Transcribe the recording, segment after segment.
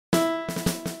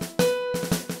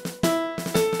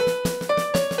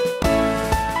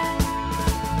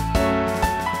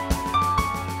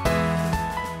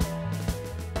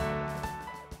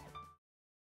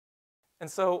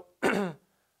And so, what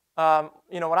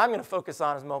I'm going to focus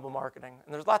on is mobile marketing.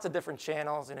 And there's lots of different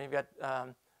channels. You've got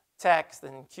text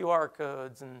and QR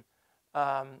codes and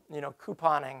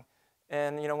couponing.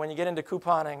 And when you get into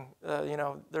couponing,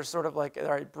 there's sort of like, all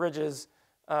right, bridges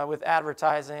with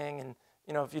advertising, and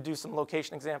if you do some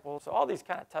location examples, so all these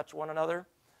kind of touch one another.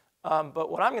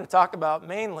 But what I'm going to talk about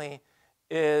mainly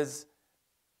is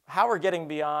how we're getting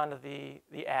beyond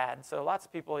the ad. So lots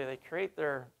of people, they create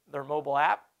their mobile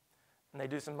app, and they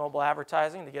do some mobile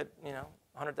advertising to get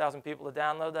 100,000 people to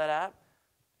download that app,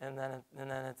 and then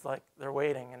it's like they're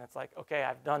waiting, and it's like, okay,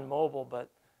 I've done mobile, but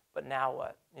now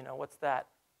what?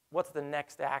 What's the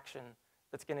next action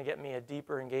that's going to get me a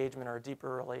deeper engagement or a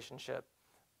deeper relationship,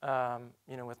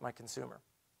 with my consumer?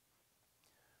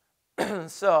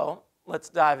 So let's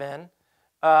dive in.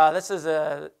 This is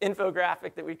an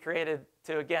infographic that we created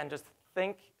to, again, just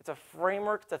think. It's a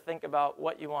framework to think about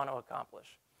what you want to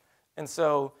accomplish. And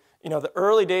so, the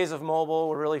early days of mobile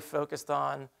were really focused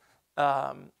on,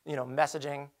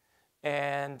 messaging,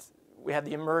 and we had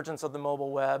the emergence of the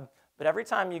mobile web. But every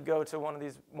time you go to one of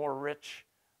these more rich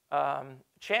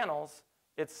channels,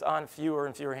 it's on fewer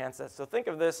and fewer handsets. So think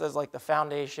of this as like the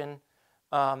foundation,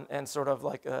 and sort of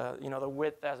like the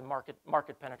width as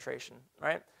market penetration,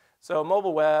 right? So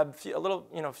mobile web, a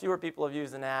little fewer people have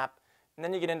used an app, and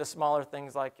then you get into smaller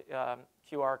things like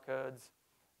QR codes.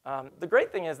 The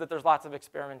great thing is that there's lots of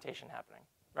experimentation happening,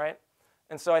 right?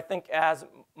 And so I think as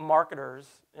marketers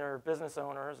or business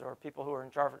owners or people who are in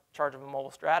charge of a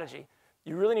mobile strategy,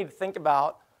 you really need to think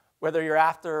about whether you're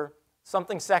after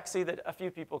something sexy that a few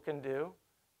people can do,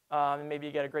 and maybe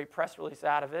you get a great press release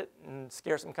out of it and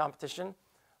scare some competition,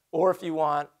 or if you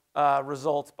want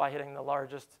results by hitting the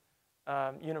largest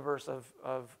universe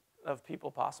of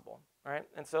people possible, right?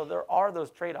 And so there are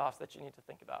those trade-offs that you need to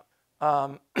think about.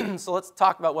 So let's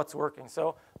talk about what's working.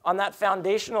 So on that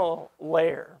foundational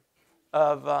layer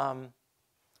of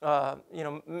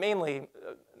mainly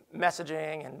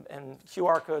messaging and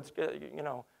QR codes,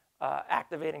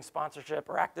 activating sponsorship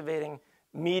or activating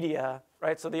media,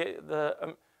 right? So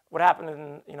what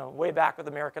happened in way back with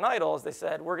American Idol is they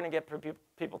said we're going to get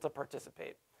people to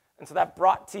participate, and so that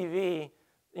brought TV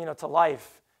to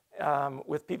life,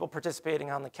 with people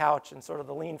participating on the couch and sort of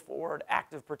the lean forward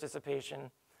active participation,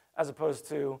 as opposed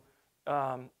to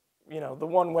the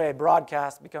one-way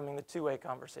broadcast becoming the two-way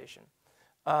conversation.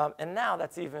 And now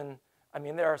that's even,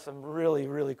 there are some really,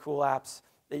 really cool apps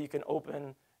that you can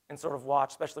open and sort of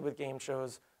watch, especially with game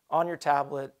shows, on your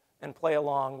tablet and play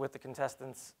along with the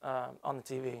contestants on the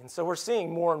TV. And so we're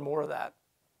seeing more and more of that.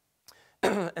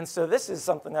 And so this is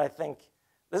something that I think,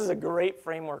 this is a great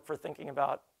framework for thinking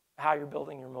about how you're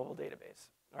building your mobile database,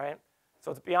 right?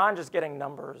 So it's beyond just getting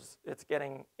numbers, it's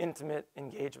getting intimate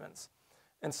engagements.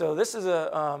 And so this is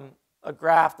a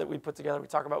graph that we put together, we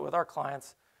talk about with our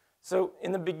clients. So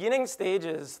in the beginning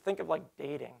stages, think of like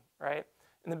dating, right?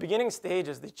 In the beginning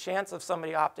stages, the chance of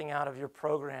somebody opting out of your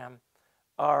program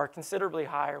are considerably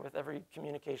higher with every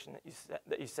communication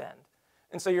that you send.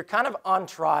 And so you're kind of on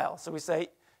trial. So we say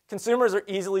consumers are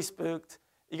easily spooked.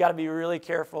 You got to be really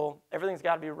careful. Everything's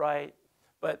got to be right.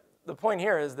 But the point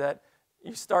here is that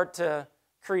you start to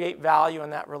create value in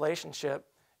that relationship.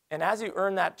 And as you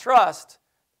earn that trust,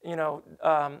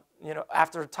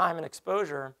 after time and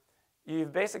exposure,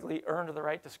 you've basically earned the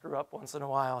right to screw up once in a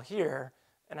while here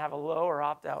and have a lower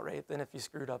opt-out rate than if you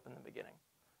screwed up in the beginning.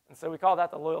 And so we call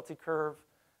that the loyalty curve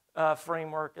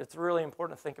framework. It's really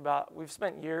important to think about. We've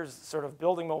spent years sort of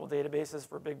building mobile databases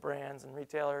for big brands and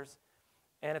retailers,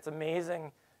 and it's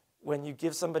amazing when you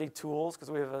give somebody tools,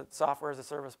 because we have a software as a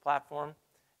service platform,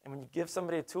 and when you give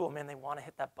somebody a tool, man, they want to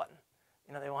hit that button.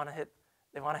 They want to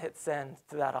hit send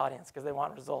to that audience because they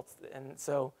want results. And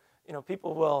so,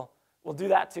 people will do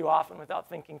that too often without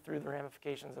thinking through the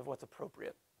ramifications of what's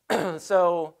appropriate.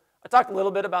 So I talked a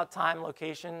little bit about time,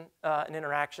 location, and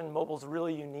interaction. Mobile's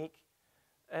really unique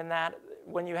in that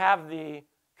when you have the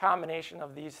combination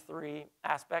of these three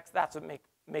aspects, that's what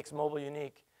makes mobile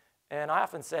unique. And I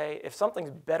often say, if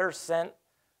something's better sent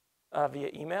via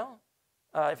email,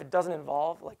 if it doesn't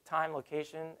involve like time,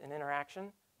 location, and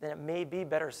interaction, then it may be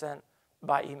better sent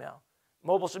by email.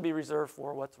 Mobile should be reserved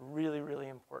for what's really, really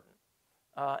important.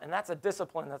 And that's a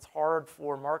discipline that's hard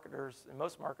for marketers, and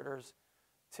most marketers,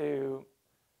 to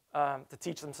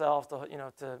teach themselves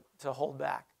to hold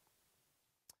back.